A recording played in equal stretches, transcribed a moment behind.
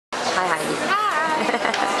Hi, Heidi.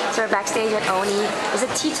 Hi. So we're backstage at Ohne. Is it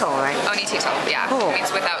Titel, right? Ohne Titel, yeah. Cool. It means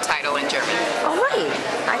without title in German. Oh, right.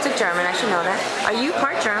 I took German. I should know that. Are you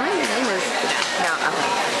part German? Your name is... No.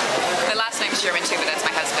 Okay. My last name's German too, but that's my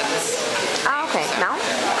husband's. Oh, okay. So, Mount?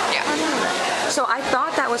 Yeah. So I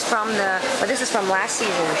thought that was from the... But this is from last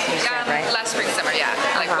season, you said, right? Last spring, summer, yeah.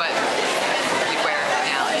 Like what we wear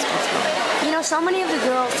now. You know, so many of the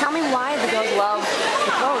girls... Tell me why the girls love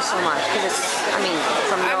the clothes so much. Because it's, I mean,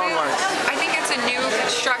 from your own words. I think it's a new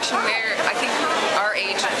construction where I think our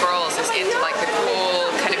age of girls is into like the cool,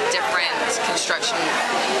 kind of different construction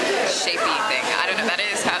shapey thing. I don't know, that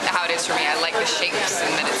is how it is for me. I like the shapes and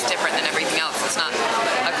that it's different than everything else. It's not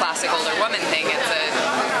a classic older woman thing, it's a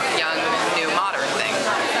young, new, modern thing.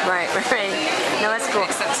 Right. No, that's cool. It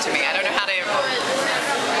makes sense to me. I don't know how to...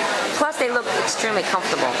 Plus, they look extremely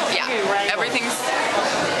comfortable. Yeah,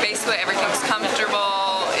 basically everything's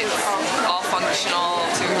comfortable, it's all functional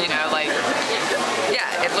to, you know, like,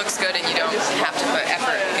 yeah, it looks good and you don't have to put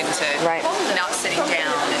effort into not sitting down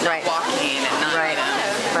and not walking and not, you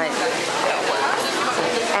know. Right.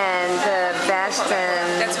 And the vest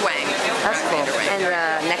and... That's Wang. That's cool. And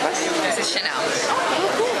the necklace? This is Chanel.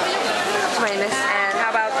 That's famous. And how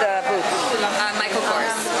about the boots? Michael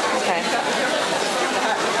Kors. Okay.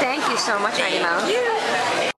 Thank you so much, Heidi Mount.